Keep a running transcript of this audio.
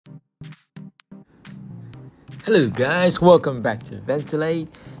Hello guys, welcome back to Ventilate.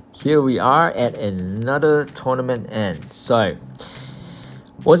 Here we are at another tournament end. So,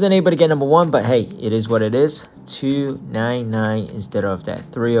 wasn't able to get number 1, but hey, it is what it is. 299 instead of that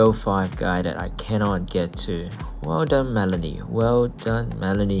 305 guy that I cannot get to. Well done, Melanie. Well done,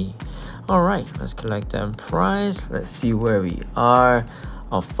 Melanie. Alright, let's collect that prize. Let's see where we are.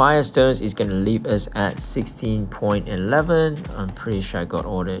 Our Firestones is going to leave us at 16.11. I'm pretty sure I got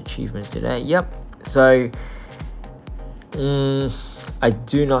all the achievements today. Yep. So, I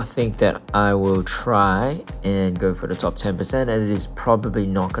do not think that I will try and go for the top 10%, and it is probably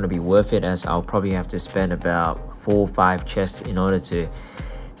not going to be worth it, as I'll probably have to spend about 4 or 5 chests in order to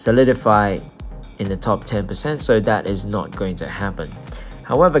solidify in the top 10%, so that is not going to happen.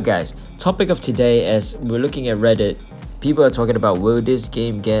 However guys, topic of today, as we're looking at Reddit, people are talking about, will this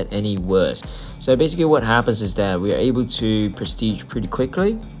game get any worse? So basically what happens is that we are able to prestige pretty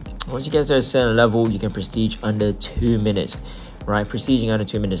quickly. Once you get to a certain level, you can prestige under 2 minutes, right? Prestiging under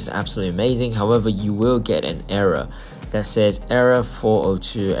 2 minutes is absolutely amazing. However, you will get an error that says error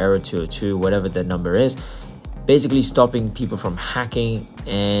 402, error 202, whatever the number is, basically stopping people from hacking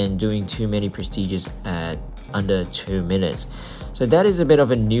and doing too many prestiges at under 2 minutes. So that is a bit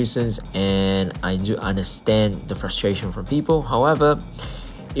of a nuisance, and I do understand the frustration from people. However,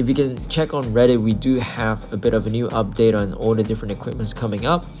 if you can check on Reddit, we do have a bit of a new update on all the different equipments coming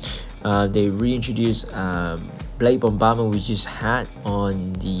up. They reintroduced Blade Bombardment, we just had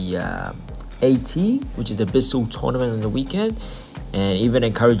on the AT, which is the Bissell tournament on the weekend, and even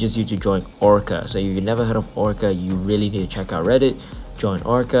encourages you to join Orca. So if you've never heard of Orca, you really need to check out Reddit. Join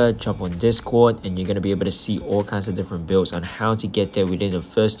Orca, jump on Discord, and you're going to be able to see all kinds of different builds on how to get there within the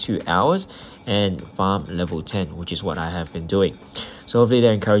first 2 hours and farm level 10, which is what I have been doing. So hopefully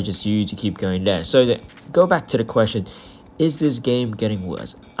that encourages you to keep going there. So go back to the question, is this game getting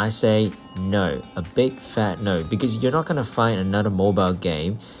worse? I say no, a big fat no, because you're not going to find another mobile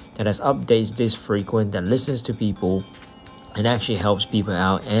game that has updates this frequent, that listens to people and actually helps people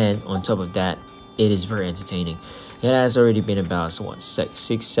out, and on top of that, it is very entertaining. It has already been about what,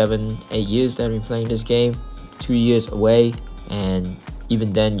 6, 7, 8 years that I've been playing this game, 2 years away, and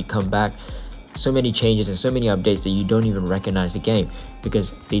even then you come back, so many changes and so many updates that you don't even recognize the game,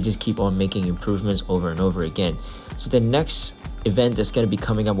 because they just keep on making improvements over and over again. So the next event that's going to be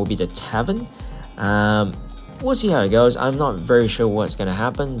coming up will be the Tavern. We'll see how it goes. I'm not very sure what's going to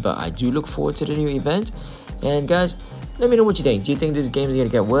happen, but I do look forward to the new event. And guys, let me know what you think. Do you think this game is going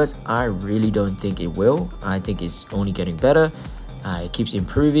to get worse? I really don't think it will. I think it's only getting better. It keeps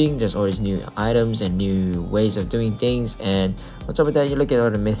improving. There's always new items and new ways of doing things, and on top of that, you look at all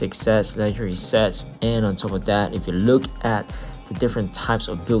the mythic sets, legendary sets, and on top of that, if you look at the different types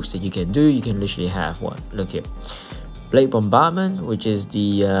of builds that you can do, you can literally have one. Look here, Blade Bombardment, which is the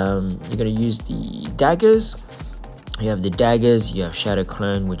you're gonna use the daggers. You have the daggers. You have Shadow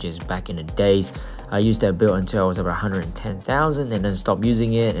Clone, which is back in the days. I used that build until I was about 110,000, and then stopped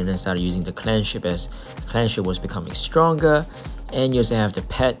using it, and then started using the clanship as the clanship was becoming stronger. And you also have the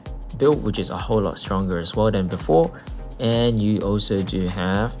pet build, which is a whole lot stronger as well than before. And you also do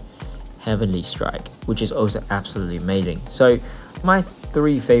have Heavenly Strike, which is also absolutely amazing. So my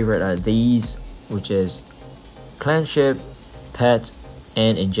 3 favorite are these, which is clanship, pet,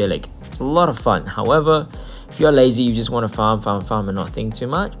 and angelic. It's a lot of fun. However, if you're lazy, you just want to farm and not think too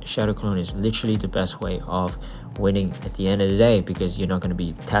much, Shadow Clone is literally the best way of winning at the end of the day, because you're not going to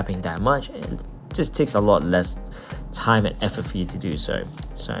be tapping that much. It just takes a lot less time and effort for you to do so.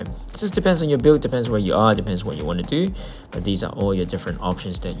 So it just depends on your build, depends where you are, depends what you want to do, but these are all your different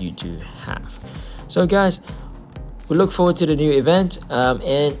options that you do have. So guys, we look forward to the new event,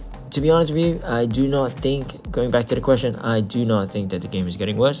 and to be honest with you, I do not think, going back to the question, I do not think that the game is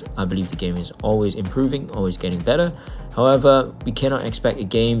getting worse. I believe the game is always improving, always getting better. However, we cannot expect a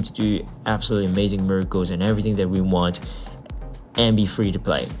game to do absolutely amazing miracles and everything that we want and be free to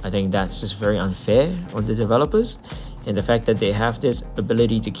play. I think that's just very unfair on the developers, and the fact that they have this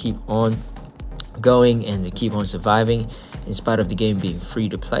ability to keep on going and to keep on surviving in spite of the game being free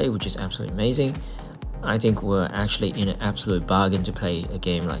to play, which is absolutely amazing. I think we're actually in an absolute bargain to play a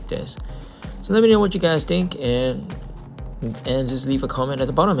game like this. So let me know what you guys think, and just leave a comment at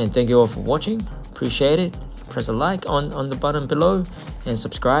the bottom, and thank you all for watching. Appreciate it. Press a like on the button below and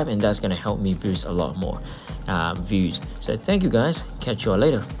subscribe, and that's going to help me boost a lot more views. So thank you guys, catch you all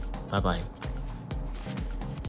later. Bye bye.